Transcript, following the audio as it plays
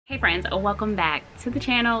Hey friends, welcome back to the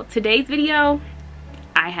channel. Today's video,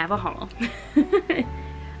 I have a haul.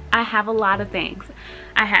 I have a lot of things.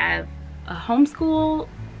 I have a homeschool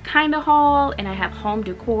kind of haul and I have home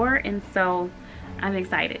decor, and so I'm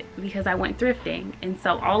excited because I went thrifting, and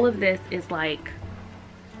so all of this is like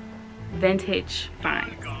vintage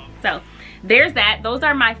finds. So there's that. Those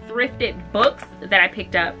are my thrifted books that I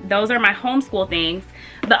picked up. Those are my homeschool things.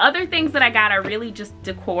 The other things that I got are really just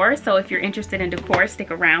decor, so if you're interested in decor,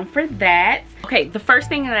 stick around for that. Okay, the first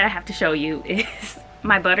thing that I have to show you is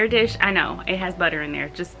my butter dish. I know it has butter in there,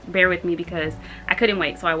 just bear with me because I couldn't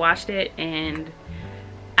wait, so I washed it and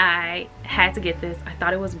I had to get this. I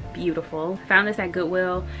thought it was beautiful. Found this at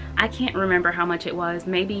Goodwill. I can't remember how much it was,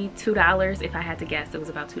 maybe $2. If I had to guess, it was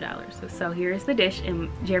about $2. So here's the dish, and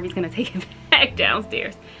Jeremy's gonna take it back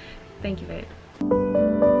downstairs. Thank you, babe.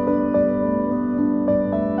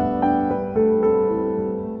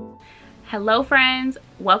 Hello friends,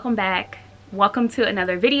 welcome back. Welcome to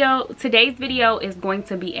another video. Today's video is going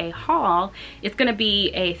to be a haul. It's going to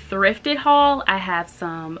be a thrifted haul. I have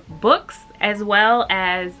some books as well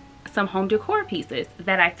as some home decor pieces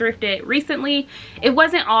that I thrifted recently. It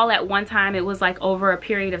wasn't all at one time, it was like over a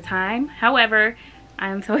period of time. However,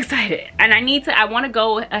 I'm so excited and I want to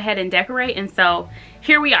go ahead and decorate, and so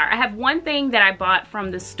here we are. I have one thing that I bought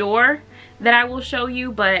from the store that I will show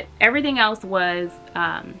you, but everything else was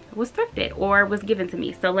thrifted or was given to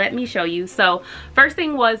me. So let me show you. So first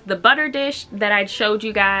thing was the butter dish that I showed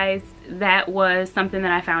you guys. That was something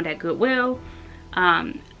that I found at Goodwill.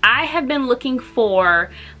 I have been looking for,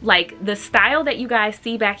 like, the style that you guys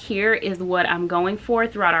see back here is what I'm going for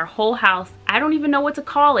throughout our whole house. I don't even know what to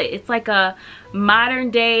call it. It's like a modern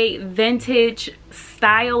day vintage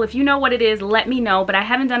style. If you know what it is, let me know, but I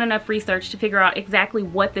haven't done enough research to figure out exactly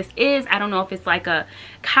what this is. I don't know if it's like a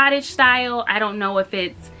cottage style. I don't know if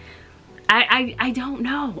it's I don't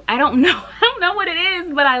know. I don't know what it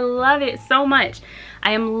is, but I love it so much.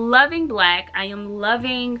 I am loving black. I am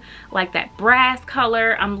loving like that brass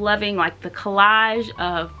color. I'm loving like the collage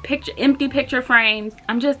of empty picture frames.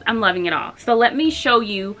 I'm loving it all. So let me show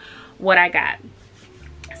you what I got.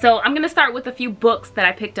 So I'm gonna start with a few books that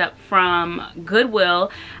I picked up from Goodwill.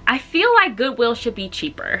 I feel like Goodwill should be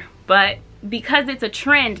cheaper, but because it's a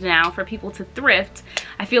trend now for people to thrift,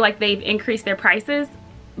 I feel like they've increased their prices.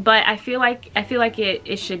 But I feel like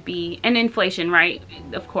it should be, and inflation, right?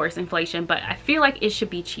 Of course, inflation, but I feel like it should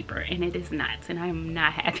be cheaper, and it is not, and I'm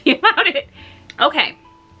not happy about it. Okay,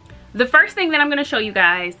 the first thing that I'm gonna show you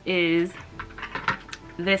guys is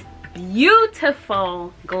this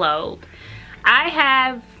beautiful globe. I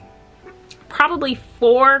have probably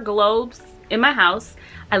 4 globes in my house.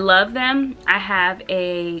 I love them. I have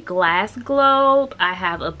a glass globe, I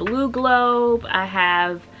have a blue globe, I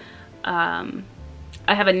have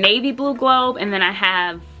a navy blue globe, and then I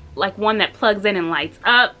have like one that plugs in and lights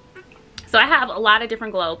up. So I have a lot of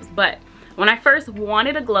different globes, but when I first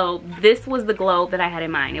wanted a globe, this was the globe that I had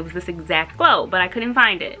in mind. It was this exact globe, but I couldn't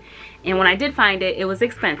find it. And when I did find it, it was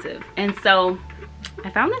expensive. And so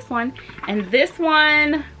I found this one, and this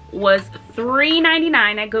one was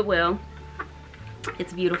 $3.99 at Goodwill.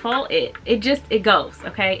 It's beautiful. It goes,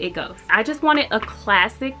 okay? It goes. I just wanted a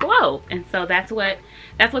classic globe, and so that's what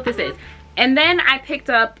this is. And then I picked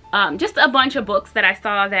up just a bunch of books that I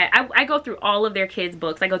saw that I go through all of their kids'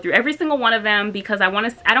 books. I go through every single one of them because I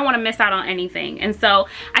don't want to miss out on anything. And so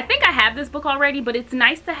I think I have this book already, but it's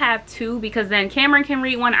nice to have 2 because then Kameron can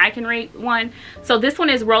read one, I can read one. So this one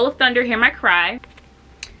is Roll of Thunder, Hear My Cry.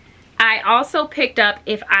 I also picked up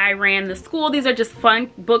If I Ran the School. These are just fun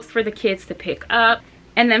books for the kids to pick up.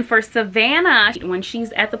 And then for Savannah, when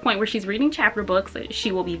she's at the point where she's reading chapter books,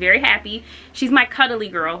 she will be very happy. She's my cuddly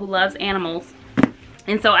girl who loves animals.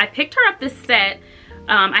 And so I picked her up this set.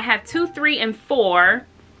 I have 2, 3, and 4.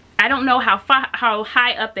 I don't know how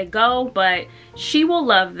high up they go, but she will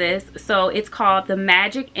love this. So it's called The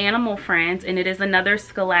Magic Animal Friends, and it is another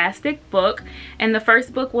Scholastic book. And the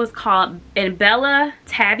first book was called And Bella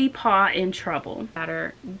Tabby Paw in Trouble. Got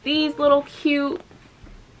her these little cute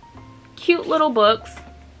little books.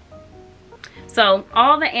 So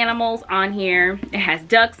all the animals on here, it has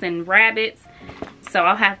ducks and rabbits, so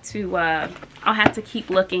I'll have to keep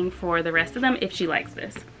looking for the rest of them if she likes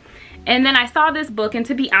this. And then I saw this book, and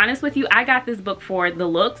to be honest with you, I got this book for the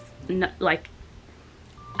looks. Like,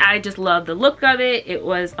 I just love the look of it. It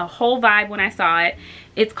was a whole vibe when I saw it.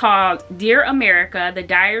 It's called Dear America, The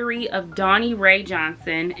Diary of Donnie Ray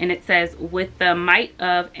Johnson, and it says With the Might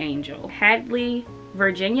of Angel. Hadley,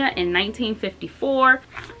 Virginia in 1954.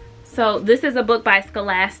 So this is a book by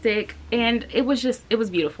Scholastic, and it was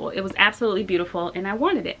beautiful. It was absolutely beautiful, and I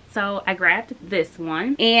wanted it. So I grabbed this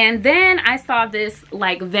one. And then I saw this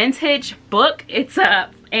like vintage book. It's a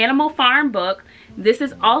Animal Farm book. This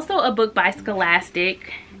is also a book by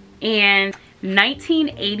Scholastic, and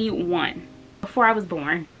 1981, before I was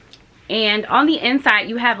born. And on the inside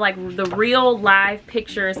you have like the real live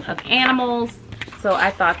pictures of animals. So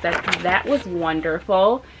I thought that was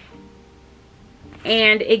wonderful.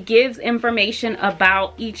 And it gives information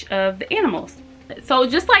about each of the animals. So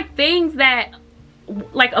just like things that,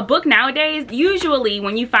 like a book nowadays, usually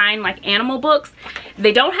when you find like animal books,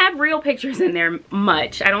 they don't have real pictures in there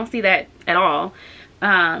much. I don't see that at all.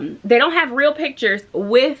 They don't have real pictures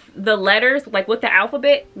with the letters, like with the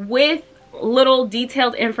alphabet, with little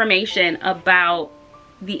detailed information about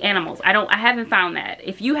the animals. I haven't found that.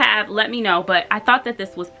 If you have, let me know. But I thought that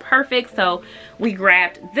this was perfect, so we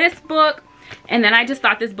grabbed this book. And then I just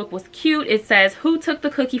thought this book was cute. It says, Who Took the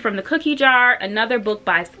Cookie from the Cookie Jar? Another book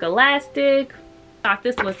by Scholastic. Thought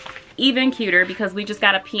this was even cuter because we just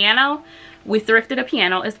got a piano. We thrifted a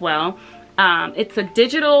piano as well. It's a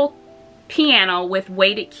digital piano with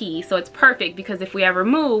weighted keys, so it's perfect because if we ever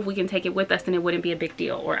move, we can take it with us and it wouldn't be a big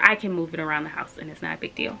deal, or I can move it around the house and it's not a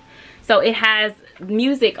big deal. So it has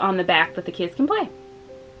music on the back that the kids can play.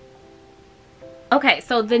 Okay,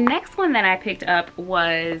 so the next one that I picked up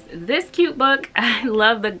was this cute book. I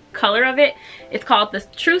love the color of it. It's called The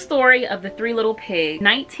True Story of the Three Little Pigs,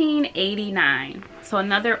 1989. So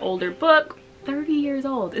another older book, 30 years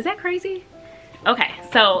old. Is that crazy? Okay,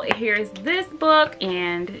 so here's this book,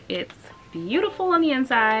 and it's beautiful on the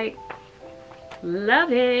inside.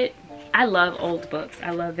 Love it. I love old books.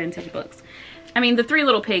 I love vintage books. I mean, The Three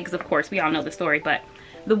Little Pigs, of course, we all know the story, but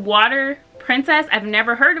The Water Princess, I've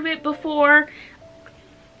never heard of it before.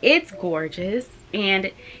 It's gorgeous,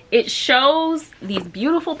 and it shows these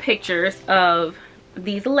beautiful pictures of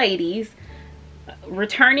these ladies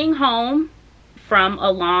returning home from a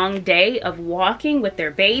long day of walking with their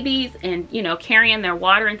babies and, you know, carrying their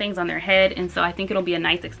water and things on their head. And so I think it'll be a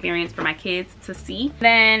nice experience for my kids to see.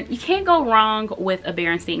 Then you can't go wrong with a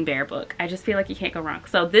Berenstain Bear book. I just feel like you can't go wrong.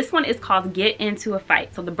 So this one is called Get Into a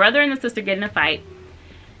Fight. So the brother and the sister get in a fight.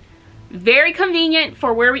 Very convenient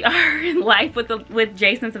for where we are in life with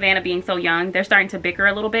Jace and Savannah being so young. They're starting to bicker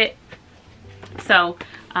a little bit. So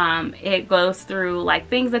it goes through like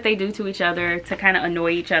things that they do to each other to kind of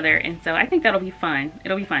annoy each other. And so I think that'll be fun.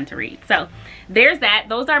 It'll be fun to read. So there's that.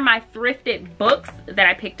 Those are my thrifted books that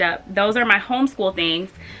I picked up. Those are my homeschool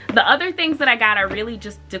things. The other things that I got are really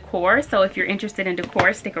just decor. So if you're interested in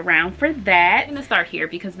decor, stick around for that. I'm gonna start here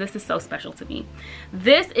because this is so special to me.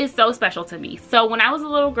 This is so special to me. So when I was a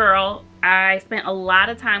little girl, I spent a lot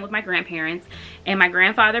of time with my grandparents, and my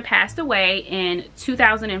grandfather passed away in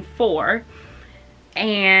 2004.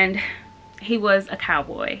 And he was a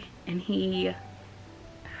cowboy, and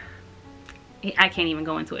I can't even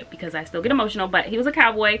go into it because I still get emotional, but he was a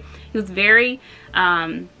cowboy. He was very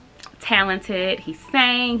talented. He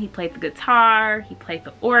sang, he played the guitar, he played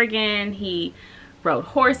the organ, he rode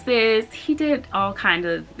horses, he did all kind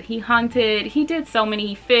of, he hunted, he did so many,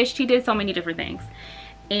 he fished, he did so many different things.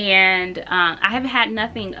 And I have had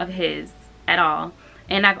nothing of his at all,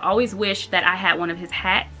 and I've always wished that I had one of his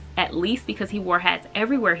hats, at least, because he wore hats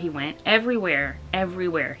everywhere he went. Everywhere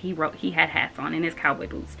he had hats on in his cowboy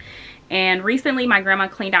boots. And recently my grandma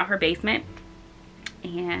cleaned out her basement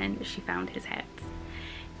and she found his hats,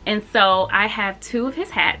 and so I have two of his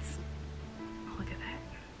hats. Oh, look at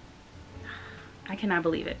that. I cannot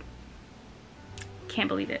believe it. Can't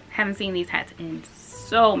believe it. Haven't seen these hats in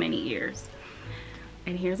so many years.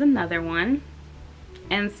 And here's another one.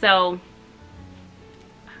 And so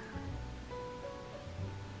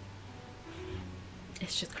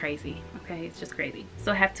it's just crazy. Okay, it's just crazy.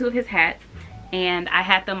 So I have two of his hats, and I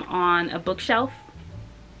had them on a bookshelf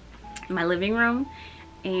in my living room,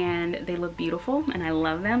 and they look beautiful and I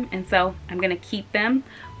love them. And so I'm gonna keep them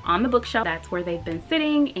on the bookshelf. That's where they've been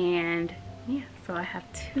sitting. And yeah, so I have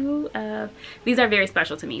two of these. Are very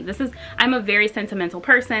special to me. I'm a very sentimental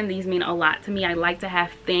person. These mean a lot to me. I like to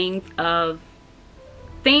have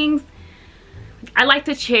I like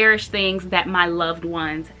to cherish things that my loved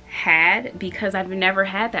ones had, because I've never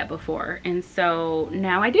had that before. And so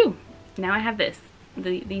now I do. Now I have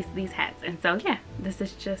these hats. And so yeah,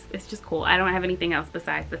 it's just cool. I don't have anything else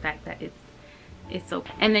besides the fact that it's so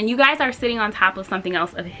cool. And then you guys are sitting on top of something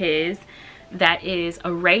else of his that is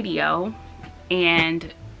a radio,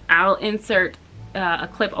 and I'll insert a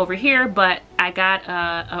clip over here, but I got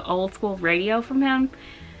a old school radio from him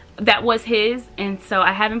that was his, and so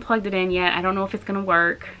I haven't plugged it in yet. I don't know if it's gonna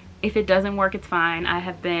work. If it doesn't work, it's fine. I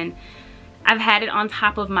have been I've had it on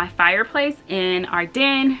top of my fireplace in our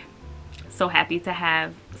den. So happy to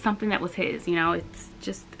have something that was his, you know.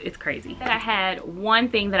 It's crazy. I had one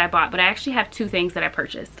thing that I bought, but I actually have two things that I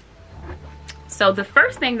purchased. So the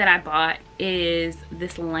first thing that I bought is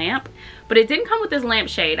this lamp, but it didn't come with this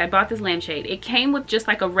lampshade. I bought this lampshade. It came with just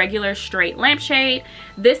like a regular straight lampshade.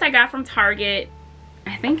 This I got from Target.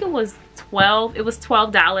 I think it was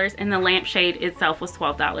 $12, and the lampshade itself was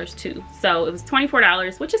 $12 too. So it was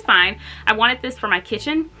 $24, which is fine. I wanted this for my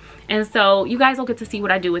kitchen, and so you guys will get to see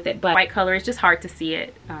what I do with it. But white color is just hard to see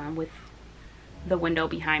it with the window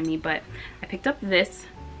behind me. But I picked up this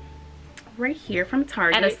right here from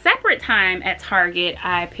Target. At a separate time at Target,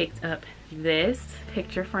 I picked up this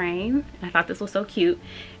picture frame. I thought this was so cute,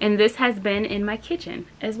 and this has been in my kitchen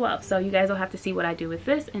as well. So you guys will have to see what I do with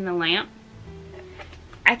this in the lamp.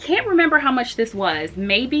 I can't remember how much this was.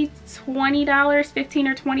 Maybe $20, $15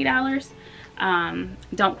 or $20.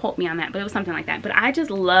 Don't quote me on that, but it was something like that. But I just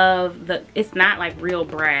love it's not like real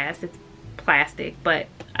brass, it's plastic, but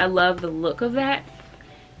I love the look of that.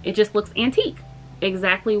 It just looks antique.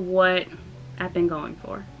 Exactly what I've been going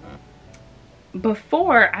for.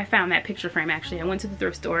 Before I found that picture frame, actually, I went to the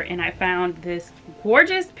thrift store and I found this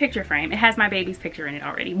gorgeous picture frame. It has my baby's picture in it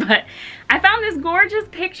already, but I found this gorgeous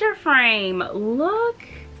picture frame. Look,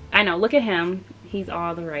 I know, look at him. He's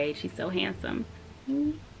all the rage. He's so handsome.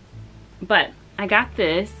 But I got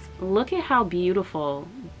this. Look at how beautiful.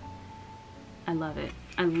 I love it.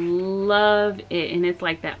 I love it. And it's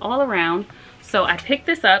like that all around. So I picked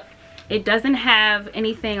this up. It doesn't have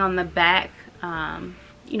anything on the back,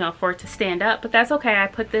 you know, for it to stand up, but that's okay. I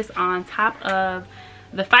put this on top of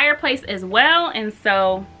the fireplace as well, and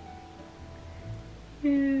so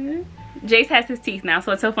Jace has his teeth now,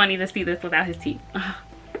 so it's so funny to see this without his teeth.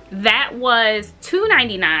 That was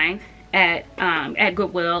 $2.99 at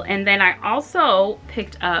Goodwill, and then I also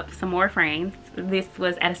picked up some more frames. This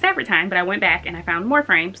was at a separate time, but I went back and I found more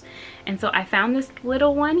frames, and so I found this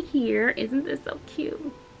little one here. Isn't this so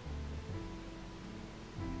cute?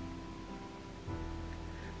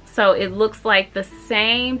 So it looks like the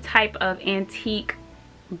same type of antique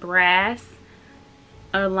brass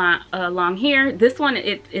along here. This one,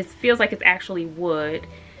 it feels like it's actually wood,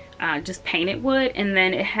 just painted wood. And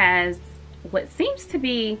then it has what seems to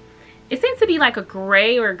be like a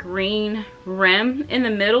gray or green rim in the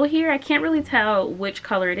middle here. I can't really tell which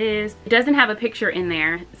color it is. It doesn't have a picture in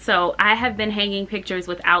there. So I have been hanging pictures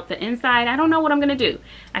without the inside. I don't know what I'm gonna do.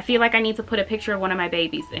 I feel like I need to put a picture of one of my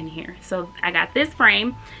babies in here. So I got this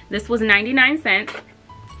frame. This was 99 cents.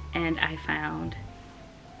 And I found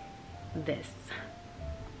this.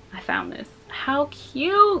 I found this. How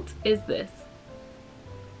cute is this?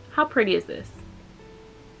 How pretty is this?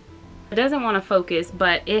 It doesn't want to focus,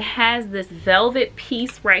 but it has this velvet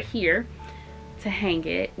piece right here to hang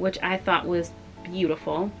it, which I thought was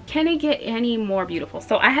beautiful. Can it get any more beautiful?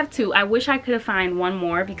 So I have two. I wish I could have found one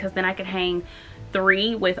more, because then I could hang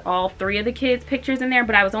three with all three of the kids' pictures in there,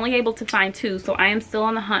 but I was only able to find two, so I am still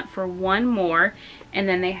on the hunt for one more. And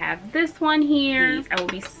then they have this one here. I will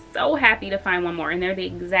be so happy to find one more, and they're the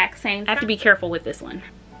exact same. I have to be careful with this one.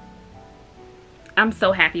 I'm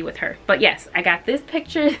so happy with her. But yes, I got this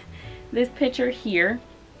picture. This picture here,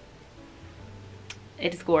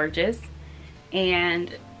 it is gorgeous,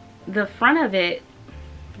 and the front of it,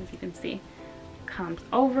 as you can see, comes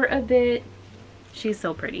over a bit. She's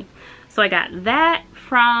so pretty. So I got that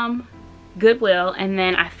from Goodwill, and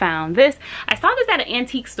then I found this. I saw this at an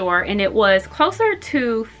antique store, and it was closer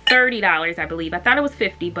to $30, I believe. I thought it was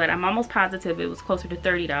 $50, but I'm almost positive it was closer to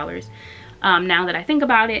 $30 now that I think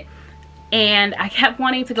about it. And I kept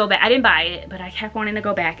wanting to go back. I didn't buy it, but I kept wanting to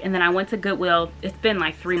go back. And then I went to Goodwill. It's been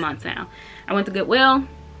like 3 months now. I went to Goodwill,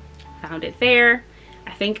 found it there.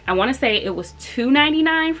 I want to say it was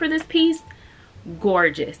 $2.99 for this piece.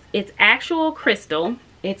 Gorgeous. It's actual crystal.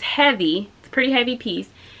 It's heavy. It's a pretty heavy piece.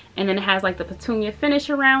 And then it has like the petunia finish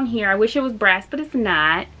around here. I wish it was brass, but it's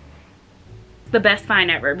not. It's the best find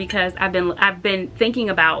ever, because I've been thinking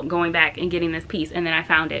about going back and getting this piece, and then I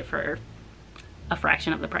found it for a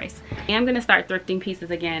fraction of the price. I am gonna start thrifting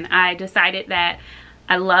pieces again. I decided that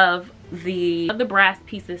I love the brass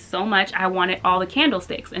pieces so much. I wanted all the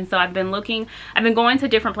candlesticks, and so I've been going to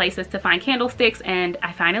different places to find candlesticks, and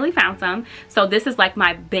I finally found some. So this is like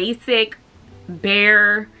my basic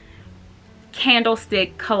bare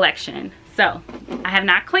candlestick collection. So I have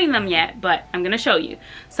not cleaned them yet, but I'm gonna show you.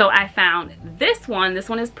 So I found this one. This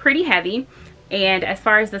one is pretty heavy, and as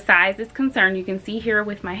far as the size is concerned, you can see here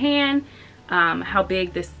with my hand how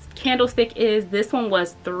big this candlestick is. This one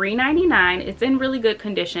was $3.99. It's in really good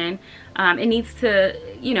condition. It needs to,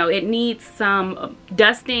 you know, it needs some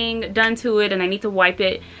dusting done to it, and I need to wipe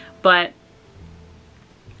it, but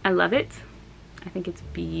I love it. I think it's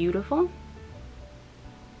beautiful.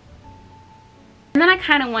 And then I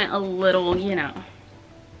kind of went a little, you know,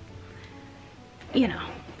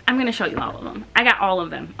 I'm going to show you all of them. I got all of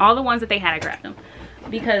them. All the ones that they had, I grabbed them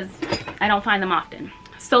because I don't find them often.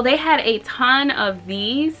 So they had a ton of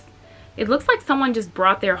these. It looks like someone just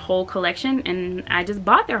brought their whole collection, and I just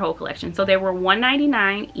bought their whole collection. So they were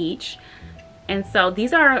 $1.99 each. And so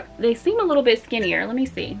these are, they seem a little bit skinnier. Let me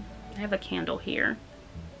see. I have a candle here.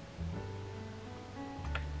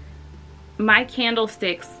 My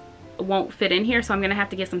candlesticks won't fit in here, so I'm going to have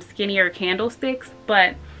to get some skinnier candlesticks.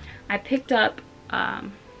 But I picked up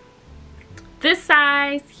this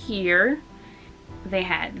size here. They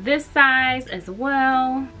had this size as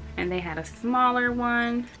well, and they had a smaller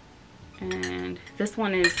one. And this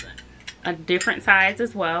one is a different size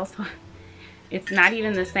as well, so it's not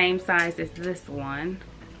even the same size as this one.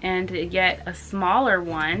 And yet a smaller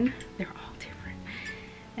one. They're all different.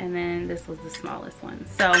 And then this was the smallest one.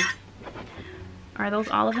 So are those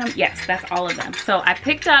all of them? Yes, that's all of them. So I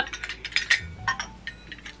picked up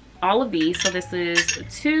all of these. So this is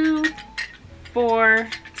 2, 4,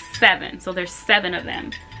 7. So there's 7 of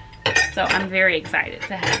them. So I'm very excited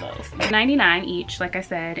to have those. $99 each, like I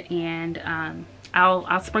said, and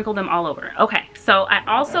I'll sprinkle them all over. Okay, so I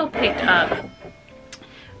also picked up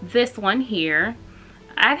this one here.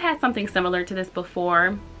 I've had something similar to this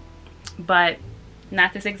before, but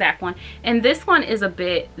not this exact one. And this one is a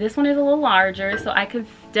little larger, so I could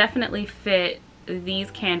definitely fit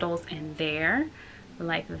these candles in there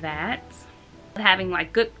like that. Having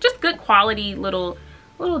like good quality little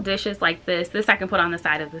dishes like this. This I can put on the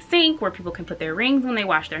side of the sink where people can put their rings when they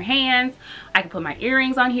wash their hands. I can put my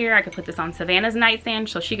earrings on here. I could put this on Savannah's nightstand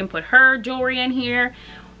so she can put her jewelry in here.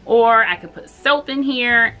 Or I could put soap in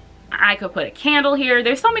here. I could put a candle here.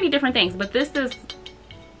 There's so many different things, but this is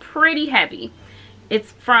pretty heavy.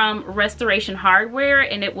 It's from Restoration Hardware,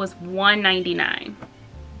 and it was $1.99. I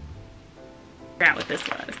forgot what this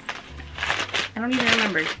was. I don't even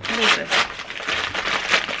remember. What is this?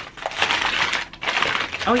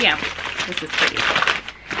 Oh yeah, this is pretty.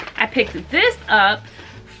 I picked this up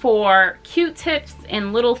for CHUTES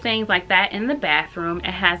and little things like that in the bathroom.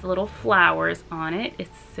 It has little flowers on it.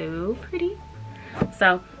 It's so pretty.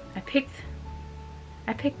 So I picked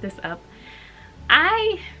this up.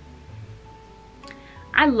 I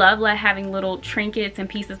love having little trinkets and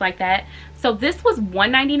pieces like that. So this was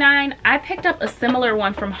 $1.99. I picked up a similar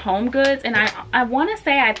one from HomeGoods, and I want to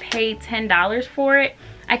say I paid $10 for it.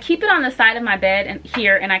 I keep it on the side of my bed and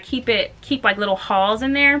here, and I keep like little hauls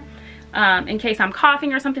in there in case I'm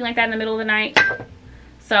coughing or something like that in the middle of the night.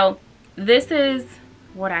 So this is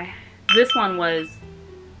what this one was,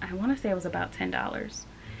 I want to say it was about $10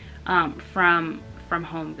 from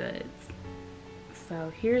HomeGoods.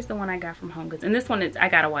 So here's the one I got from HomeGoods, and this one I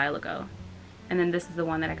got a while ago. And then this is the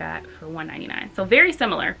one that I got for $1.99. So very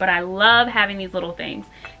similar, but I love having these little things,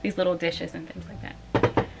 these little dishes and things like that.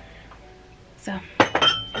 So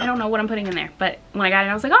I don't know what I'm putting in there, but when I got it,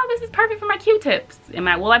 I was like, oh, this is perfect for my Q-tips.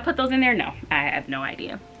 Will I put those in there? No, I have no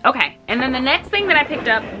idea. Okay, and then the next thing that I picked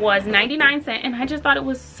up was 99¢, and I just thought it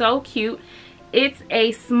was so cute. It's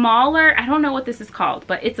a smaller, I don't know what this is called,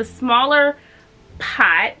 but it's a smaller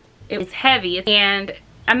pot. It's heavy, and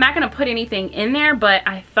I'm not going to put anything in there, but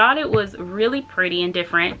I thought it was really pretty and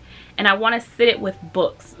different, and I want to sit it with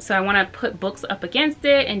books. So I want to put books up against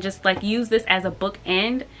it and just like use this as a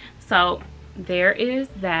bookend. So there is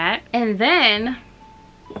that. And then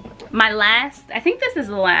my last, I think this is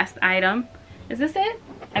the last item. Is this it?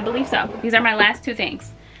 I believe so. These are my last 2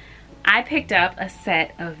 things. I picked up a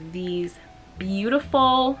set of these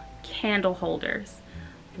beautiful candle holders.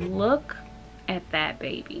 Look at that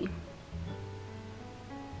baby.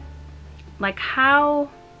 Like how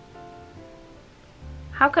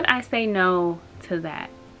could I say no to that?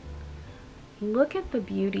 Look at the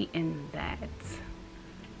beauty in that.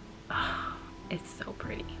 Oh, it's so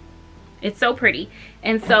pretty. It's so pretty.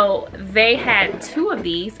 And so they had 2 of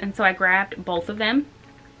these, and so I grabbed both of them.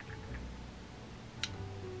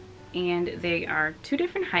 And they are 2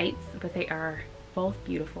 different heights, but they are both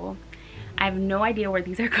beautiful. I have no idea where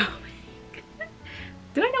these are going.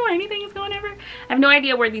 Do I know where anything is going ever? I have no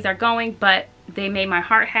idea where these are going, but they made my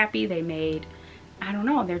heart happy. They made, I don't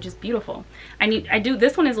know, they're just beautiful.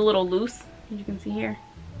 This one is a little loose, as you can see here.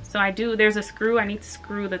 So there's a screw. I need to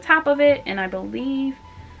screw the top of it, and I believe,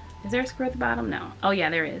 is there a screw at the bottom? No. Oh yeah,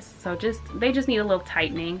 there is. So they just need a little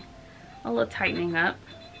tightening up.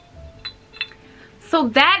 So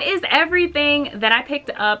that is everything that I picked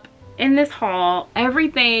up in this haul.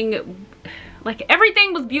 Everything like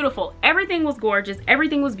everything was beautiful. Everything was gorgeous.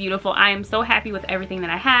 Everything was beautiful. I am so happy with everything that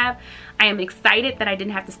I have. I am excited that I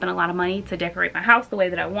didn't have to spend a lot of money to decorate my house the way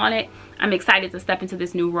that I want it. I'm excited to step into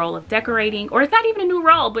this new role of decorating, or it's not even a new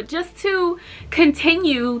role, but just to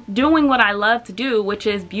continue doing what I love to do, which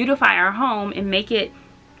is beautify our home and make it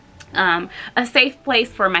a safe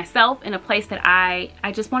place for myself, and a place that I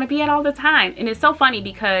just want to be at all the time. And it's so funny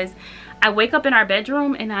because I wake up in our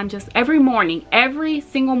bedroom and I'm just, every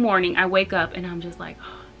single morning I wake up and I'm just like,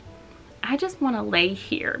 oh, I just want to lay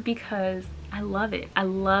here because I love it. I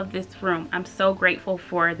love this room. I'm so grateful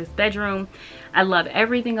for this bedroom. I love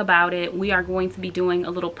everything about it. We are going to be doing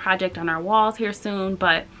a little project on our walls here soon,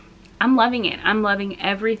 but I'm loving it. I'm loving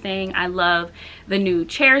everything. I love the new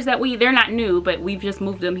chairs that they're not new, but we've just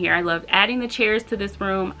moved them here. I love adding the chairs to this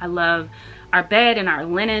room. I love our bed and our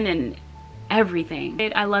linen and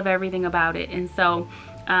everything. I love everything about it. And so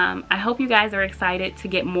I hope you guys are excited to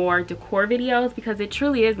get more decor videos, because it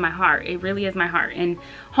truly is my heart. It really is my heart. And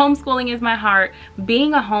homeschooling is my heart.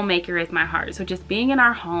 Being a homemaker is my heart. So just being in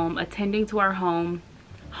our home, attending to our home,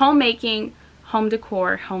 homemaking, home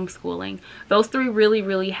decor, homeschooling, those three really,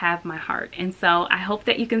 really have my heart. And so I hope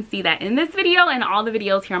that you can see that in this video and all the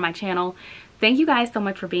videos here on my channel. Thank you guys so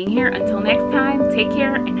much for being here. Until next time, take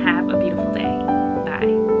care and have a beautiful day.